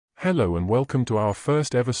Hello and welcome to our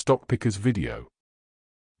first ever Stock Pickers video.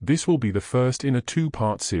 This will be the first in a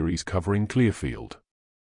two-part series covering Clearfield.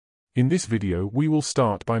 In this video we will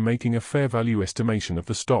start by making a fair value estimation of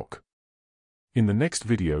the stock. In the next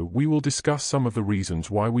video we will discuss some of the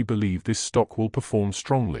reasons why we believe this stock will perform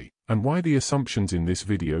strongly, and why the assumptions in this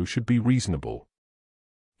video should be reasonable.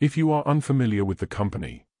 If you are unfamiliar with the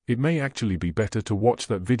company, it may actually be better to watch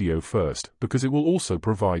that video first because it will also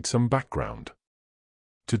provide some background.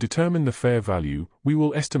 To determine the fair value, we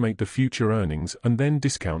will estimate the future earnings and then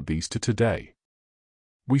discount these to today.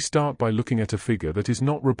 We start by looking at a figure that is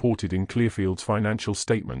not reported in Clearfield's financial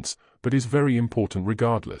statements, but is very important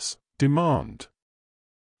regardless: demand.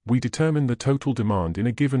 We determine the total demand in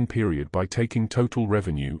a given period by taking total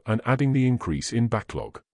revenue and adding the increase in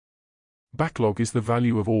backlog. Backlog is the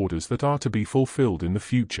value of orders that are to be fulfilled in the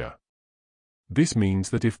future. This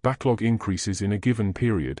means that if backlog increases in a given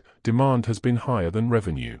period, demand has been higher than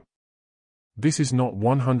revenue. This is not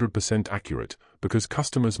 100% accurate, because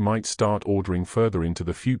customers might start ordering further into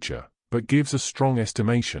the future, but gives a strong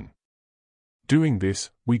estimation. Doing this,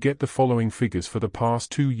 we get the following figures for the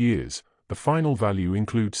past 2 years. The final value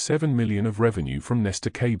includes 7 million of revenue from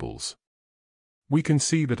Nestor cables. We can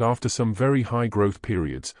see that after some very high growth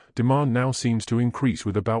periods, demand now seems to increase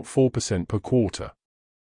with about 4% per quarter.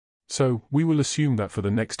 So, we will assume that for the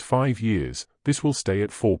next 5 years, this will stay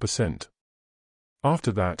at 4%.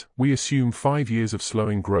 After that, we assume 5 years of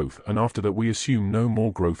slowing growth, and after that we assume no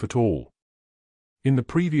more growth at all. In the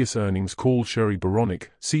previous earnings call, Sherry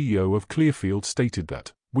Baronic, CEO of Clearfield, stated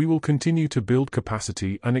that, "We will continue to build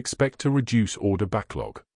capacity and expect to reduce order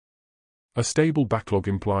backlog." A stable backlog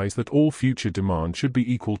implies that all future demand should be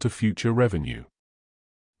equal to future revenue.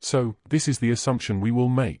 So, this is the assumption we will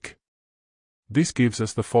make. This gives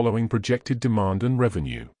us the following projected demand and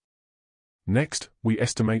revenue. Next, we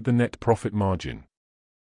estimate the net profit margin.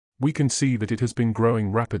 We can see that it has been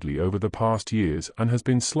growing rapidly over the past years and has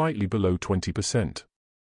been slightly below 20%.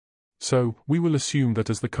 So, we will assume that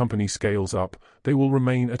as the company scales up, they will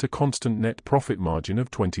remain at a constant net profit margin of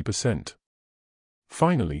 20%.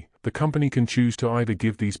 Finally, the company can choose to either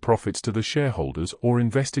give these profits to the shareholders or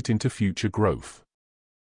invest it into future growth.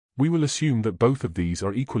 We will assume that both of these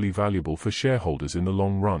are equally valuable for shareholders in the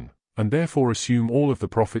long run, and therefore assume all of the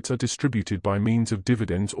profits are distributed by means of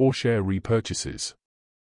dividends or share repurchases.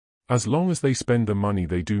 As long as they spend the money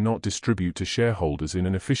they do not distribute to shareholders in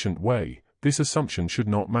an efficient way, this assumption should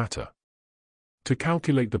not matter. To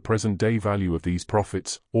calculate the present-day value of these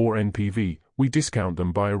profits, or NPV, we discount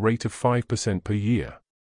them by a rate of 5% per year.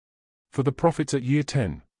 For the profits at year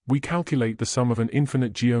 10, we calculate the sum of an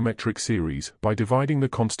infinite geometric series by dividing the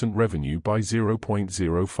constant revenue by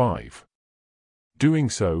 0.05. Doing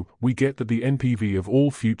so, we get that the NPV of all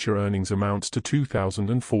future earnings amounts to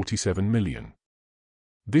 2,047 million.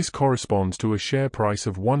 This corresponds to a share price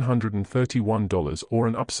of $131 or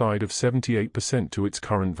an upside of 78% to its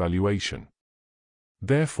current valuation.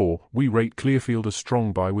 Therefore, we rate Clearfield a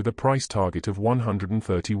strong buy with a price target of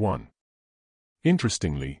 131.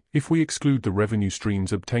 Interestingly, if we exclude the revenue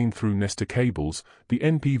streams obtained through Nestor cables, the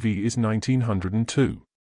NPV is 1,902.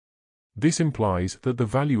 This implies that the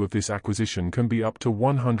value of this acquisition can be up to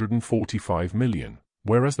 145 million,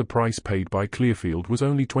 whereas the price paid by Clearfield was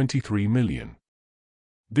only 23 million.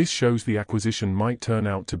 This shows the acquisition might turn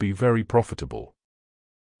out to be very profitable.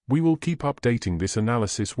 We will keep updating this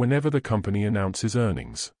analysis whenever the company announces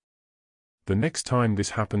earnings. The next time this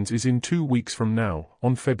happens is in 2 weeks from now,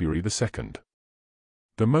 on February the 2nd.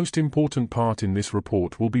 The most important part in this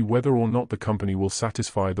report will be whether or not the company will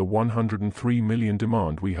satisfy the 103 million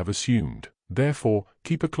demand we have assumed. Therefore,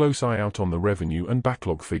 keep a close eye out on the revenue and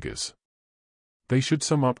backlog figures. They should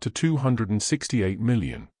sum up to 268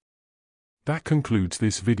 million. That concludes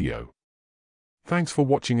this video. Thanks for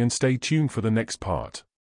watching and stay tuned for the next part.